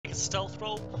stealth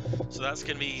roll. So that's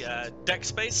going to be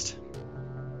dex based.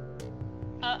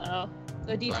 Uh-oh.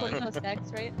 So D20 plus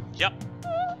Dex, right? Yep.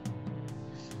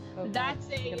 Oh, That's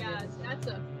God.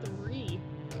 a 3.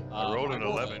 I rolled an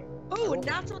 11. Oh,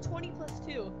 natural 20 plus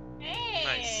 2.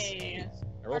 Hey!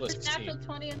 I rolled a First 16. natural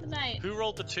 20 of the night. Who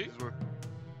rolled the 2?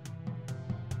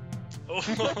 Oh.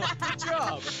 Good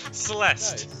job.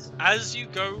 Celeste, Nice. as you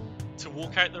go to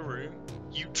walk out the room,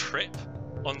 you trip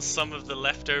on some of the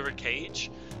leftover cage.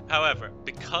 However,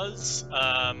 because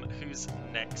who's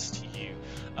next to you?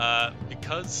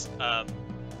 Because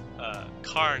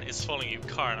Karn is following you.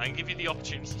 Karn, I can give you the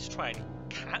opportunity to try and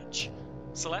catch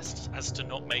Celeste, as to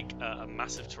not make a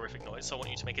massive, terrific noise. So I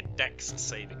want you to make a Dex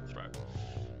saving throw.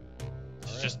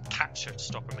 Just catch her to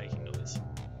stop her making noise.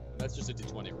 That's just a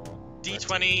D20 roll.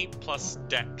 D20 plus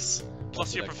Dex,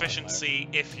 plus the your Dex proficiency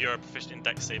if you're proficient in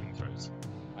Dex saving throws.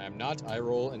 I am not. I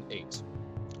roll an 8.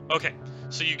 Okay,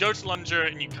 so you go to lunge her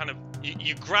and you kind of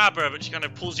you grab her, but she kind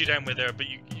of pulls you down with her, but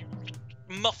you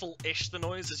muffle-ish the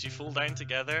noise as you fall down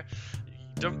together.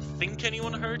 You don't think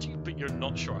anyone heard you, but you're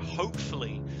not sure.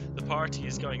 Hopefully, the party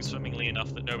is going swimmingly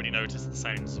enough that nobody noticed the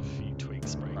sounds of a few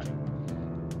twigs breaking.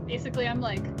 Right. Basically, I'm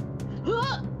like,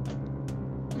 huh!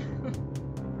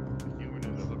 Human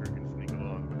as a hooker can sneak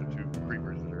along with the 2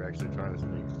 creepers that are actually trying to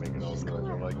sneak, making all the noise.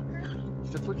 They're like,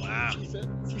 that's what Wow. she said.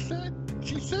 She said.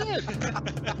 She said.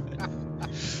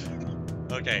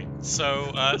 Okay,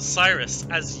 so Cyrus,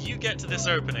 as you get to this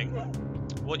opening,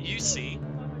 what you see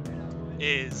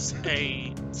is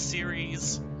a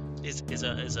series is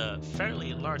a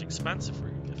fairly large, expansive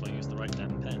room, if I use the right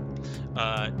damn pen,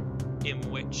 in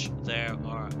which there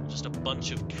are just a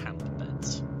bunch of camp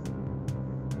beds.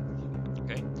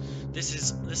 Okay,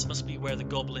 this must be where the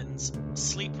goblins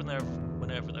sleep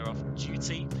whenever they're off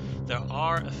duty. There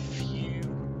are a few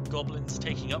goblins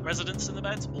taking up residence in the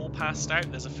beds, all passed out.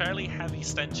 There's a fairly heavy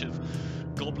stench of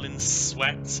goblin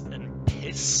sweat and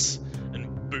piss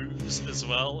and booze as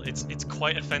well. It's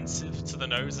quite offensive to the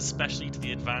nose, especially to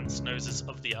the advanced noses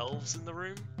of the elves in the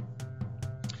room.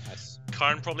 Nice.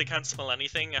 Karn probably can't smell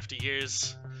anything after the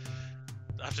years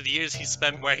he's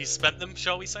spent where he's spent them,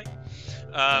 shall we say?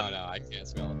 No, I can't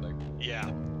smell a thing.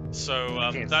 Yeah. So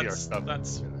You can't see our stuff.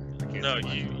 that's I can't no,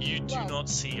 see you do Well- not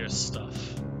see your stuff.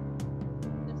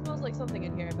 It smells like something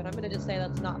in here, but I'm gonna just say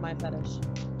that's not my fetish.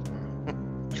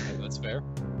 Okay, that's fair.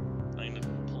 I'm gonna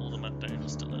pull them up down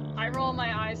just a little. I roll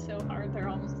my eyes so hard they're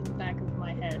almost in the back of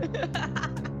my head.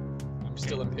 I'm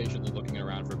still impatiently looking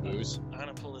around for booze. I'm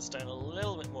gonna pull this down a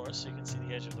little bit more so you can see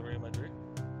the edge of the room I drew.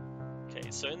 Okay,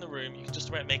 so in the room you can just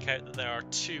about make out that there are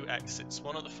 2 exits,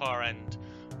 one at the far end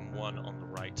and one on the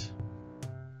right.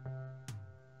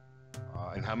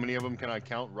 And how many of them can I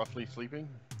count roughly sleeping?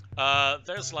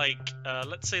 There's like,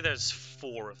 let's say there's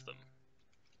 4 of them.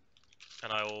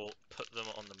 And I will put them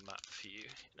on the map for you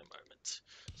in a moment.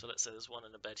 So let's say there's one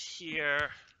in a bed here.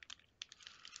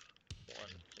 One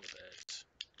in a bed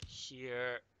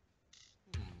here.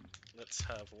 Let's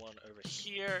have one over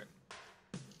here.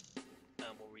 And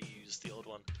we'll reuse the old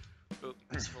one. Oh,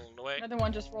 it's fallen away. Another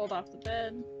one just rolled off the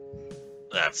bed.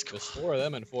 That's cool. There's 4 of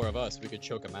them and 4 of us. We could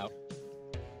choke them out.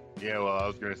 Yeah, well, I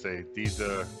was gonna say these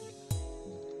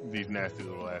nasty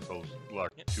little assholes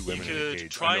locked 2 women You in a could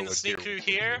cage. try I know and what's sneak through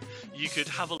here. You could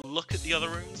have a look at the other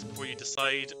rooms before you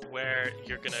decide where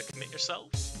you're gonna commit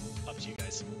yourselves. Up to you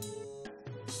guys.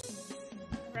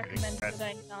 I recommend that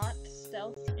I not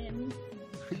stealth in.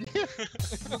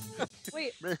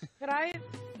 Wait, could I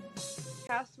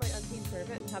cast my unseen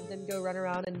servant and have them go run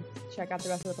around and check out the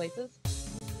rest of the places?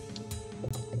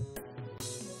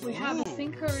 We have a Ooh.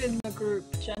 thinker in the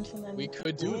group, gentlemen. We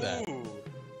could do that. Ooh.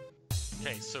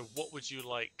 Okay, so what would you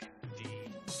like the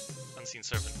unseen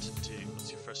servant to do?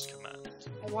 What's your first command?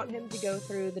 I want him to go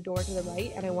through the door to the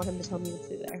right, and I want him to tell me what's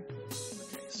through there.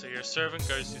 Okay, so your servant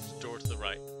goes through the door to the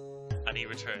right, and he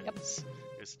returns.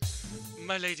 He goes,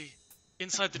 "My lady,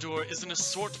 inside the door is an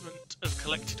assortment of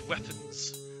collected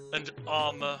weapons and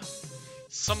armor,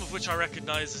 some of which I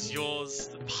recognize as yours.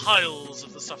 The piles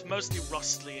of the stuff, mostly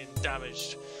rustly and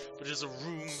damaged, but it is a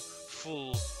room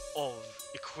full of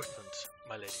equipment,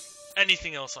 my lady.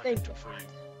 Anything else I can Thank do you. for you?"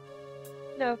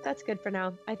 No, that's good for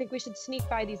now. I think we should sneak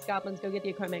by these goblins, go get the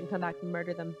equipment, and come back and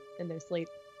murder them in their sleep.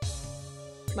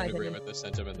 My I agree opinion. with this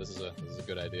sentiment. This is a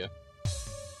good idea.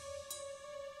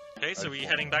 Okay, so are you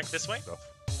heading back this way?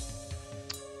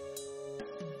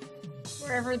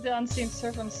 Wherever the unseen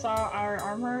servant saw our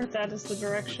armor, that is the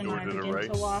direction door I to the begin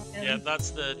right? to walk in. Yeah,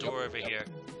 that's the door over yep. here.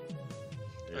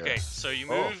 Yeah. Okay, so you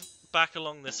Oh. move back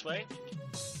along this way,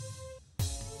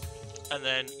 and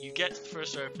then you get to the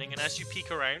first opening, and as you peek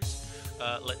around,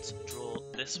 let's draw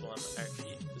this one out for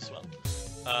you as well.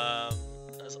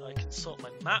 As I sort my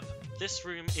map. This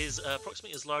room is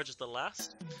approximately as large as the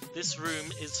last. This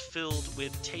room is filled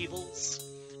with tables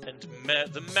and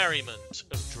the merriment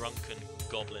of drunken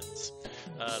goblins.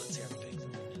 Let's see how big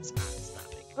it's that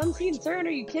big. Unseen Cern, are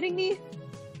you kidding me?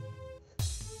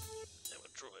 Then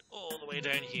we'll draw it all the way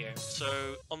down here.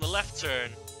 So on the left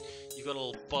turn, you've got a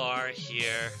little bar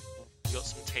here. You got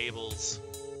some tables.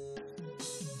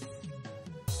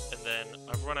 And then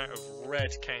I've run out of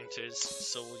red counters,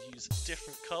 so we'll use a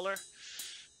different colour.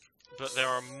 But there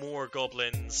are more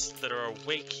goblins that are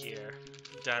awake here,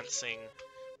 dancing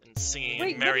and singing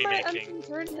and merrymaking. Wait,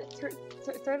 wouldn't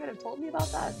my have told me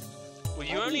about that? Well,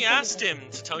 you only asked him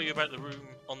to tell you about the room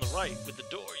on the right with the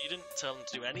door. You didn't tell him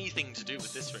to do anything to do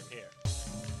with this room here.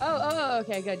 Oh,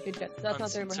 okay, good. So that's not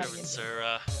the room we're having Servants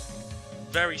are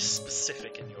very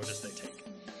specific in the orders they take.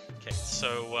 Okay,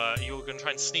 so you're going to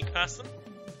try and sneak past them?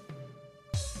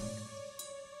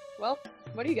 Well,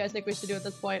 what do you guys think we should do at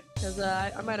this point? Because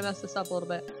I might have messed this up a little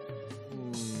bit.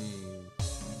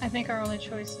 I think our only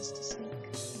choice is to sneak.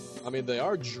 I mean, they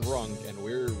are drunk, and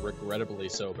we're regrettably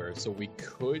sober, so we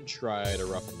could try to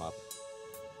rough them up.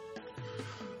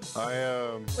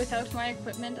 Without my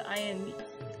equipment, I am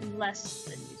less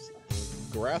than useless.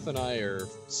 Grath and I are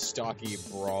stocky,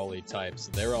 brawly types.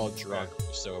 They're all drunk,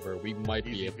 we're sober. We might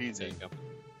be able to take them.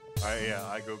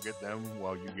 I go get them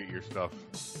while you get your stuff.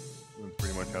 That's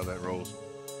pretty much how that rolls.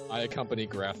 I accompany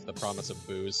Grath the promise of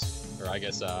booze. Or I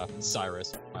guess,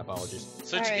 Cyrus. My apologies.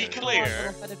 So to be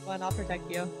clear... I'll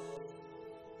protect you.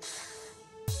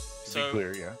 So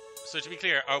to be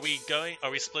clear, are we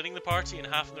splitting the party in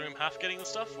half in the room, half getting the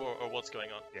stuff, or what's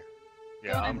going on?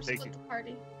 Yeah, I'm taking taking... the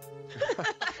party.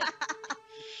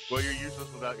 Well, you're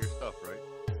useless without your stuff, right?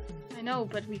 I know,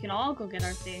 but we can all go get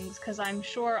our things, because I'm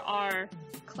sure our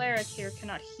cleric here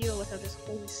cannot heal without his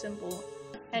holy symbol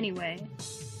anyway.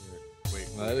 Wait,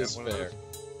 that is fair.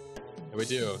 Yeah, we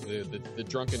do. The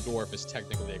drunken dwarf is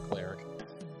technically a cleric.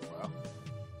 Wow.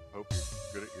 Hope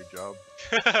you're good at your job.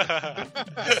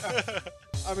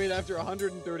 I mean, after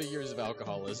 130 years of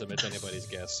alcoholism, it's anybody's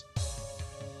guess.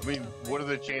 I mean, what are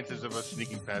the chances of us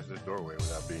sneaking past this doorway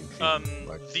without being seen?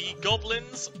 The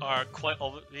goblins are quite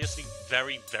obviously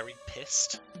very, very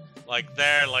pissed. Like,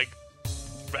 they're, like,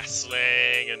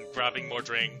 wrestling and grabbing more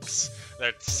drinks.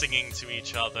 They're singing to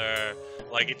each other.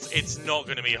 Like, it's not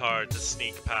going to be hard to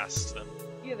sneak past them.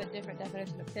 You have a different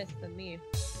definition of piss than me.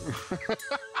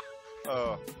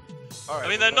 All right, I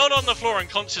mean, they're not on the floor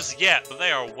unconscious yet, but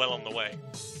they are well on the way.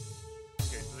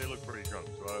 Okay, so they look pretty drunk.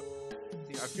 So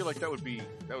I feel like that would make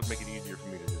it easier for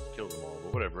me to just kill them all.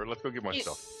 But whatever, let's go get my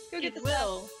stuff. It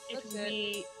will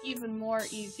be even more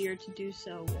easier to do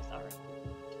so with our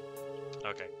equipment.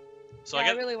 Okay. So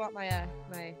I really want my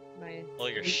my all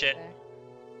your shit. back.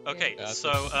 Okay, Yeah.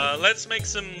 so let's make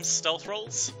some stealth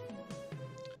rolls.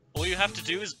 All you have to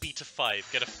do is beat a 5.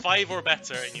 Get a 5 or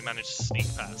better, and you manage to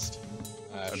sneak past.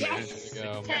 Yes! There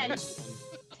you go. 10. 10.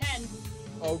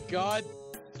 Oh god.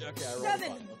 Okay, I rolled 7.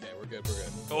 5. Okay, we're good.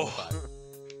 Oh. 5.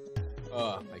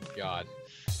 Oh my god.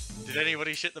 Did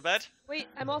anybody shit the bed? Wait,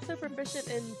 I'm also proficient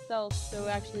in stealth, so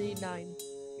actually 9.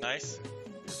 Nice.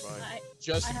 You're fine.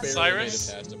 Just I have- barely Cyrus?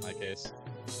 made it past in my case.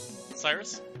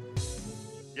 Cyrus?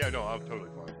 Yeah, no, I'm totally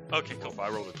fine. Okay, cool. If I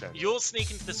rolled a 10. You'll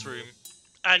sneak into this room,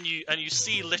 and you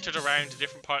see littered around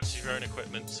different parts of your own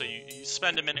equipment. So you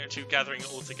spend a minute or two gathering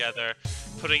it all together,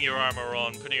 putting your armor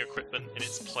on, putting your equipment in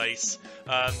its place.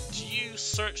 Do you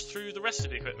search through the rest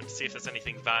of the equipment to see if there's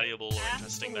anything valuable or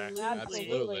interesting there?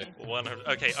 Absolutely. 100.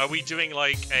 Okay, are we doing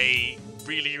like a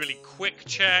really, really quick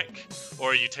check,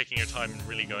 or are you taking your time and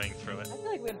really going through it? I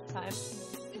feel like we have time.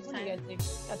 What do you guys think?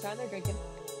 Got time? They're drinking.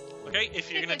 Okay,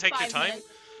 if you're It's gonna like take your 5 time, minutes.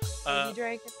 You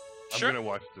drank. sure. I'm gonna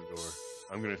watch the door.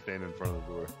 I'm gonna stand in front of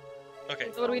the door.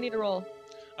 Okay, So what do we need to roll?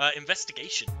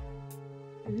 investigation.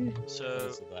 So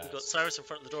What's you that? got Cyrus in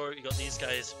front of the door. You got these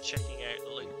guys checking out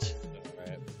the loot.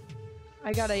 Alright.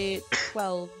 I got a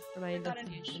 12 for my I got an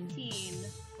investigation. 18.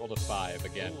 Rolled a 5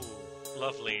 again. Ooh,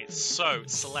 lovely. So,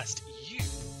 Celeste, you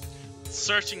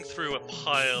searching through a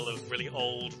pile of really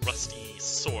old, rusty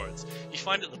swords, you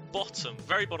find at the bottom,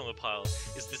 very bottom of the pile,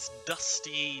 is this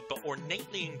dusty but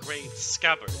ornately engraved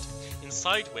scabbard,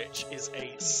 inside which is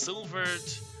a silvered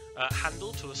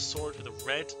handle to a sword with a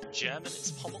red gem in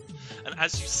its pommel, and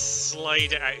as you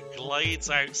slide it out, it glides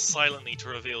out silently to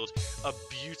reveal a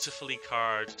beautifully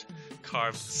carved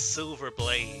silver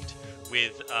blade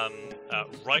with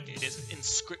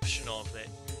inscription of it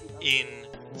in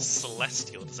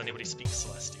Celestial. Does anybody speak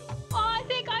Celestial? Oh, I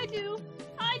think I do.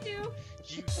 I do.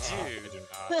 You do.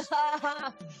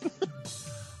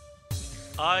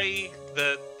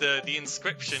 The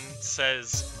inscription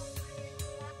says,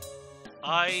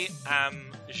 "I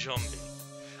am zombie.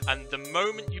 And the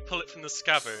moment you pull it from the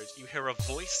scabbard, you hear a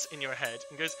voice in your head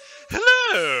and goes,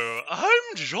 "Hello,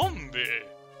 I'm zombie."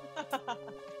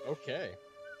 Okay.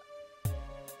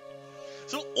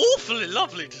 So awfully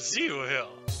lovely to see you here.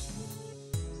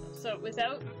 So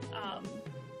without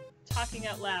talking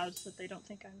out loud so that they don't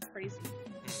think I'm crazy,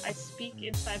 I speak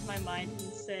inside my mind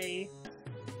and say,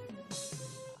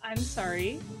 "I'm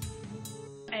sorry,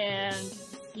 and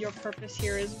your purpose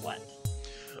here is what?"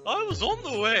 I was on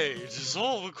the way to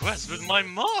solve a quest with my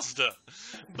master,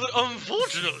 but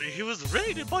unfortunately he was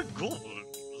raided by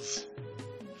goblins.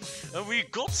 And we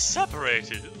got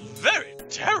separated. Very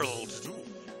terrible to do.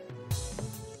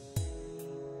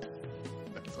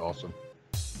 That's awesome.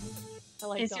 I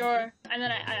like Is donkey. your and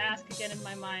then I ask again in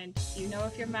my mind, do you know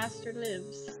if your master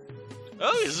lives?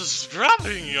 Oh, he's a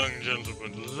strapping young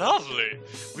gentleman. Lovely.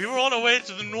 We were on our way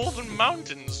to the northern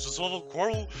mountains to solve a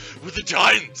quarrel with the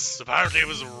giants. Apparently it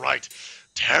was a right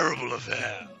terrible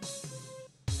affair.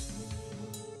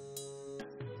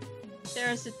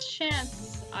 There's a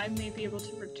chance I may be able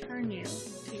to return you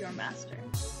to your master,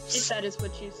 if that is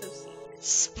what you so seek.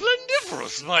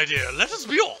 Splendiferous, my dear. Let us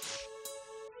be off.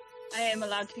 I am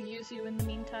allowed to use you in the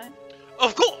meantime.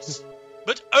 Of course,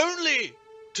 but only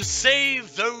to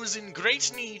save those in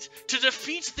great need, to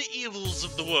defeat the evils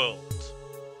of the world.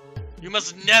 You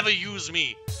must never use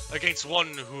me against one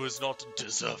who has not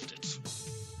deserved it.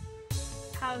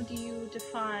 How do you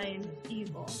define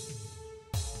evil?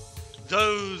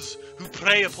 Those who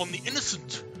prey upon the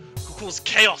innocent, who cause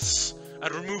chaos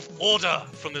and remove order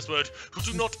from this world, who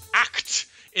do not act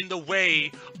in the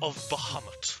way of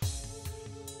Bahamut.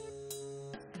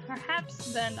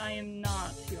 Perhaps then I am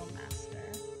not your master.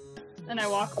 Then I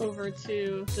walk over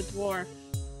to the dwarf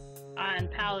and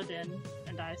paladin,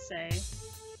 and I say,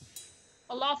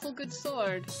 "A lawful good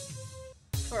sword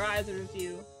for either of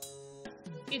you.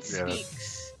 It Yeah.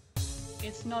 speaks.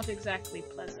 It's not exactly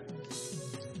pleasant."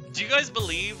 Do you guys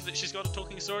believe that she's got a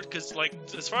talking sword? Because, like,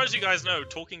 as far as you guys know,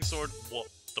 talking sword, what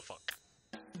the fuck?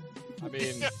 I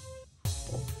mean,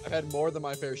 I've had more than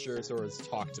my fair share of swords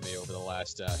talk to me over the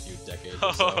last few decades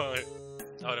or so.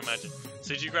 I would imagine. So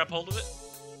did you grab hold of it?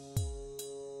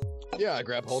 Yeah, I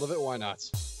grab hold of it, why not?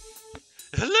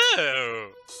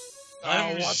 Hello!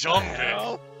 I'm what the zombie.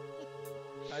 hell?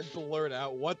 I blurt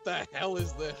out, what the hell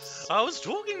is this? I was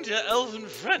talking to your elven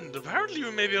friend. Apparently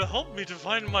you may be able to help me to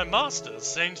find my master,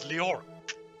 Saint Leora.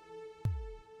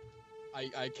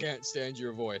 I can't stand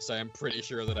your voice. I am pretty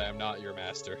sure that I am not your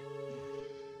master.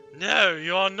 No,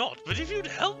 you are not. But if you'd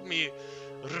help me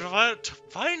to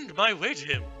find my way to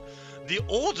him, the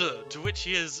order to which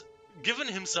he has given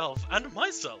himself and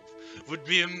myself would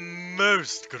be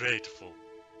most grateful.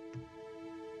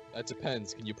 That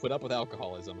depends. Can you put up with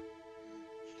alcoholism?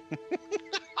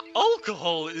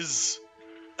 Alcohol is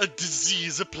a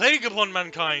disease, a plague upon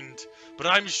mankind, but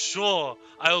I'm sure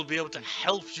I'll be able to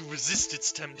help you resist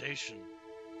its temptation.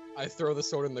 I throw the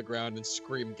sword in the ground and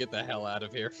scream, "Get the hell out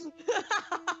of here."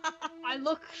 I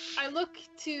look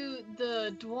to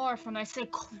the dwarf and I say,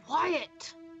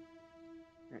 "Quiet!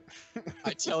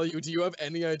 I tell you, do you have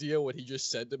any idea what he just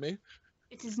said to me?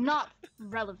 It is not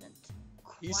relevant.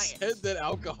 He Quiet." said that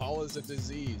alcohol is a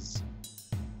disease.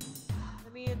 I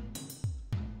mean,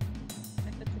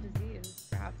 if it's a disease,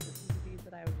 perhaps it's a disease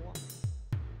that I want.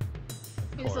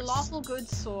 It is a course. lawful good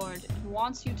sword. It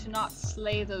wants you to not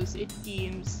slay those it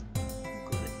deems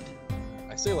good.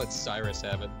 I say let Cyrus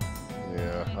have it.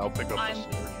 Yeah, I'll pick up the I'm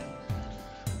sword.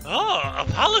 Ah,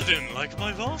 a paladin like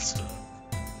my master.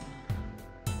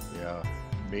 Yeah,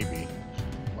 maybe.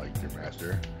 Like your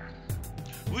master.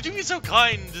 Would you be so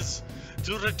kind as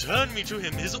to return me to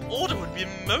him? His order would be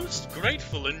most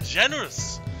grateful and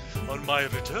generous on my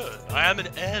return. I am an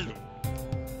heirloom.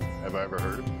 Have I ever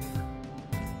heard of him?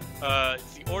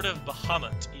 It's the Order of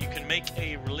Bahamut. You can make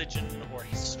a religion or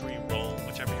history roll,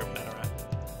 whichever you're better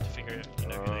at, to figure out, you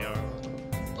know, who they are.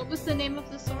 What was the name of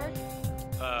the sword?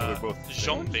 they're both the same,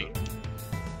 Zombie.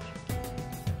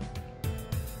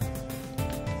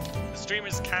 The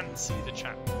streamers can see the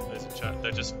chat. There's a chat.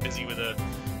 They're just busy with a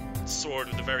sword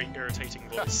with a very irritating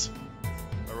voice.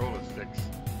 I roll a 6.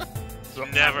 So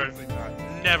Never. obviously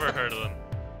not. Never heard of them.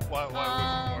 Why would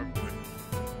you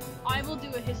I will do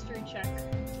a history check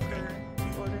for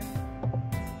the order.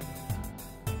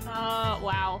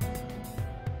 Wow.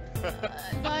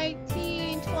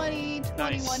 19, 20, 21,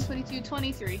 Nice. 22,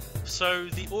 23. So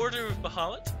the Order of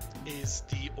Bahamut is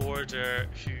the order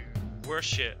who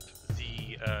worship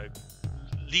the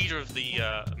leader of the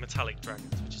metallic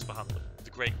dragons, which is Bahamut, the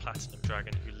great platinum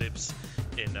dragon who lives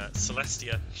in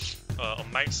Celestia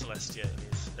on Mount Celestia in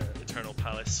his Eternal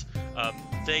Palace.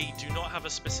 They do not have a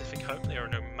specific home. They are a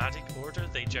nomadic order.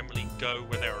 They generally go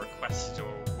where they are requested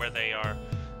or where they are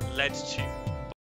led to.